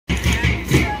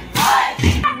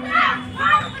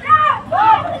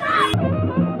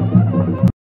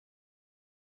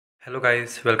Hello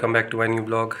guys, welcome back to my new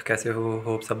blog. कैसे हो?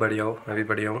 Hope सब बढ़िया हो। मैं भी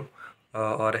बढ़िया हूँ।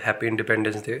 और हैप्पी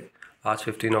इंडिपेंडेंस डे। आज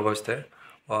 15 अगस्त है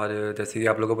और जैसे कि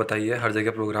आप लोगों को पता ही है, हर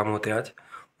जगह प्रोग्राम होते हैं आज।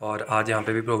 और आज यहाँ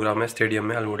पे भी प्रोग्राम है स्टेडियम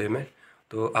में, अल्मोड़े में।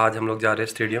 तो आज हम लोग जा रहे हैं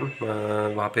स्टेडियम।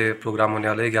 वहाँ पे प्रोग्राम होने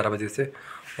वाला है 11 बजे से।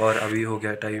 और अभी हो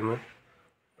गया टाइम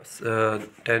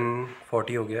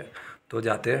 10:40 हो गया है। तो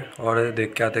जाते हैं और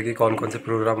देख के आते हैं कि कौन कौन से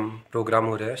प्रोग्राम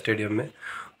हो रहे हैं स्टेडियम में,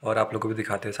 और आप लोग को भी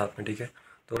दिखाते हैं साथ में। ठीक है,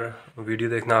 तो वीडियो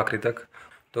देखना आखिरी तक।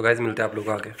 तो गाइज मिलते हैं आप लोग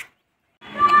को आगे।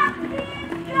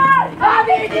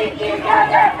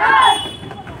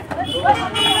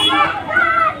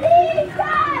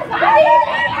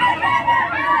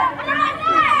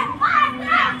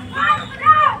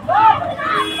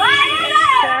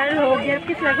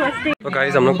 तो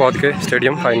गाइज हम लोग पहुँच गए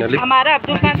स्टेडियम फाइनली। हमारा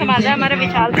अब्दुल खान समाज है, हमारा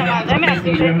विशाल समाज है। मैं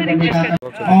अब्दुल से रिक्वेस्ट करती हूं।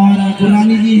 और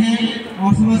गुरानी जी हैं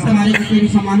और समस्त हमारे जितने भी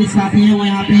सम्मानित साथी हैं वो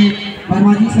यहाँ पे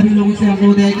वर्मा जी, सभी लोगों से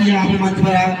अनुरोध है कि यहाँ पे मंच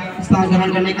पर स्थान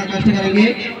ग्रहण करने का कष्ट करेंगे।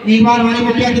 एक बार हमारे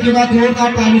मुख्य अतिथियों का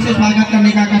जोरदार तालियों से स्वागत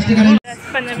करने का कष्ट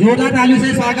करेंगे, जोरदार तालियों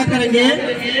से स्वागत करेंगे।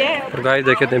 तो गाइज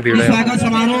देखे थे भीड़ है। स्वागत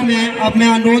समारोह में अब मैं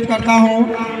अनुरोध करता हूँ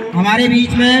हमारे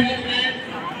बीच में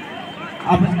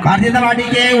अब भारतीय जनता पार्टी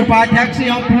के उपाध्यक्ष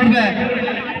एवं पूर्व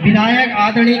विधायक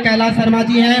आदरणीय कैलाश शर्मा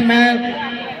जी हैं। मैं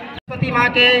सरस्वती माँ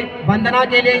के वंदना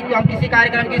के लिए हम किसी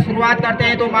कार्यक्रम की शुरुआत करते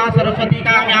हैं तो माँ सरस्वती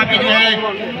का हम यहाँ पे जो है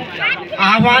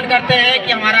आह्वान करते हैं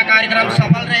कि हमारा कार्यक्रम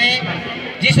सफल रहे,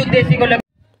 जिस उद्देश्य को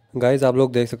गाइज आप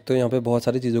लोग देख सकते हो यहाँ पे बहुत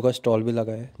सारी चीज़ों का स्टॉल भी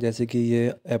लगा है। जैसे कि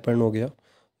ये एपन हो गया,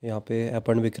 यहाँ पे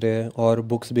एपन बिक रहे हैं और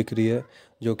बुक्स बिक रही है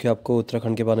जो कि आपको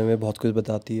उत्तराखंड के बारे में बहुत कुछ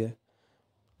बताती है।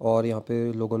 और यहाँ पे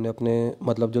लोगों ने अपने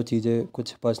मतलब जो चीज़ें,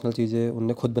 कुछ पर्सनल चीज़ें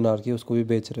उनने खुद बना रखी है, उसको भी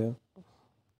बेच रहे हैं।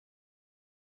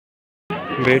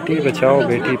 बेटी बचाओ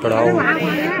बेटी पढ़ाओ।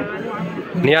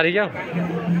 नहीं आ रही क्या?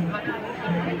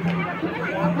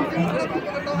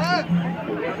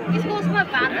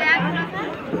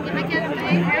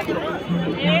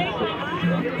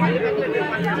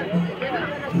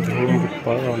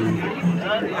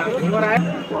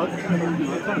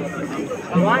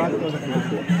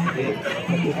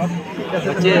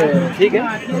 बच्चे ठीक है।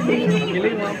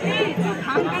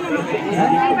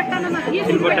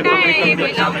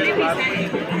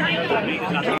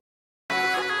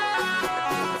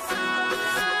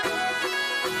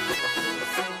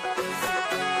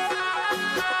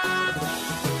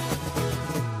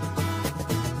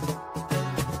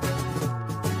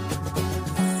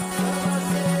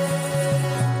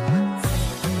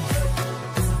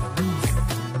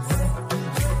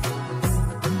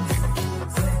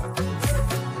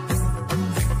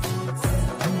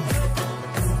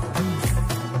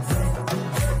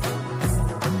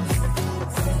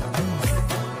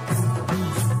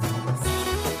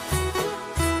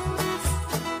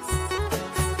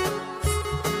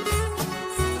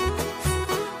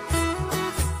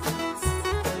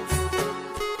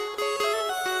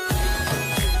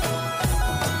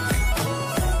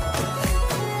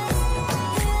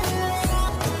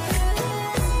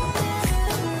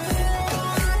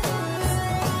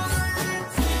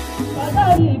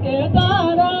 के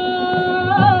तारा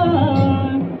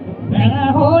मैं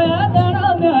होया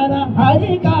दना मेरा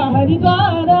हरि का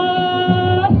हरिद्वारा।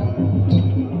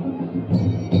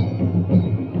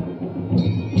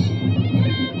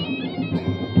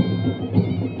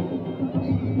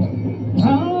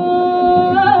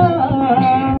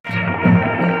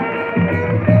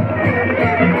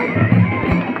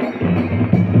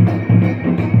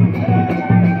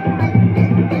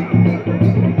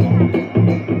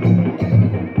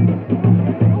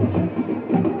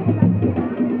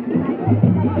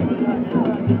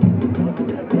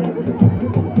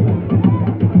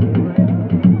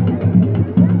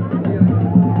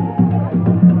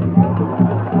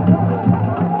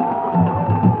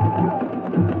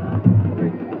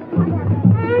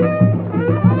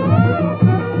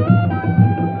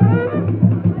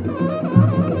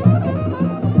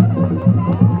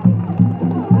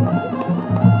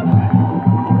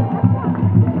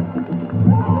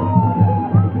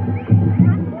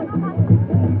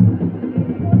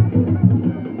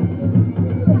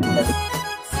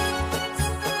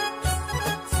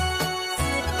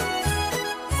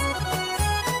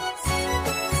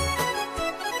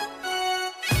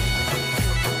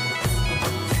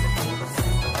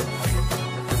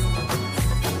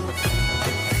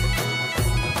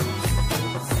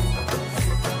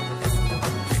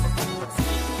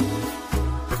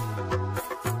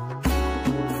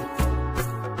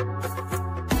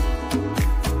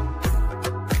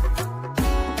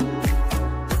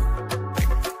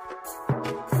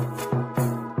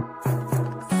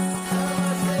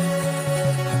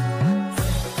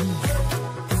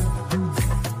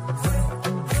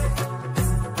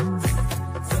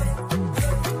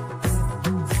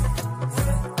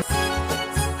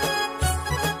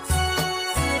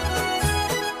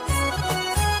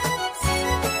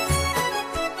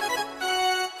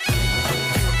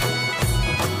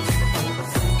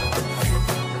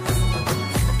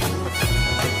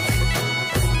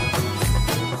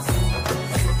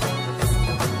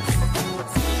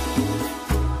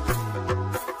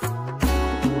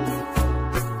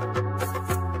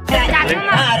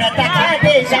 भारत का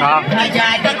देश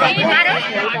आजाद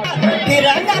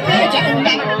तिरंगा पे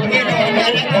झंडा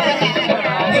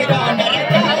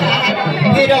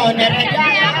हिरोनर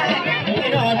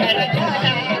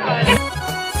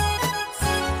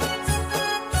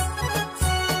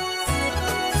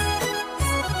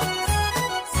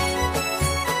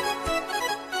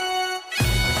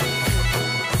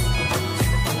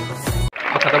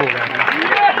खत्म हो गया।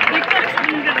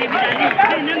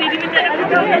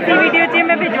 वीडियो चाहिए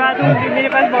मैं भिजवा दूंगी, मेरे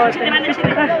पास बहुत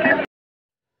है।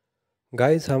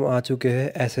 गाइस हम आ चुके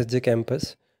हैं एसएसजे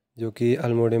कैंपस, जो कि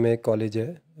अल्मोड़े में एक कॉलेज है।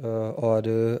 और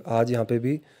आज यहाँ पे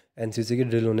भी एनसीसी की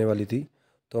ड्रिल होने वाली थी,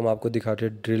 तो हम आपको दिखाते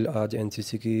हैं ड्रिल आज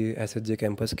एनसीसी की एसएसजे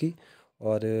कैंपस की।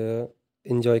 और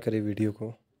इन्जॉय करें वीडियो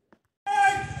को।